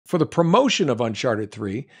for the promotion of Uncharted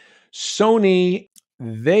 3, Sony,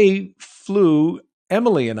 they flew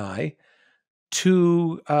Emily and I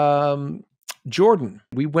to Jordan.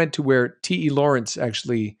 We went to where T.E. Lawrence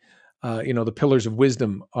actually, the Pillars of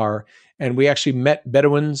Wisdom are, and we actually met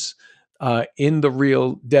Bedouins in the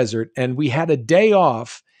real desert. And we had a day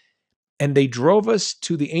off, and they drove us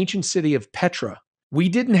to the ancient city of Petra. We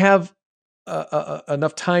didn't have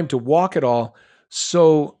enough time to walk at all,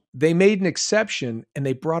 so they made an exception, and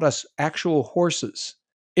they brought us actual horses.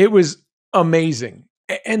 It was amazing.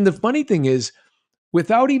 And the funny thing is,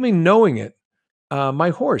 without even knowing it, my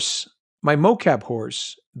horse, my mocap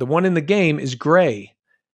horse, the one in the game, is gray.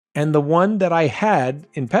 And the one that I had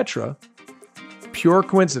in Petra, pure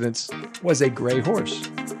coincidence, was a gray horse.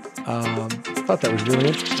 I thought that was really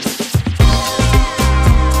interesting.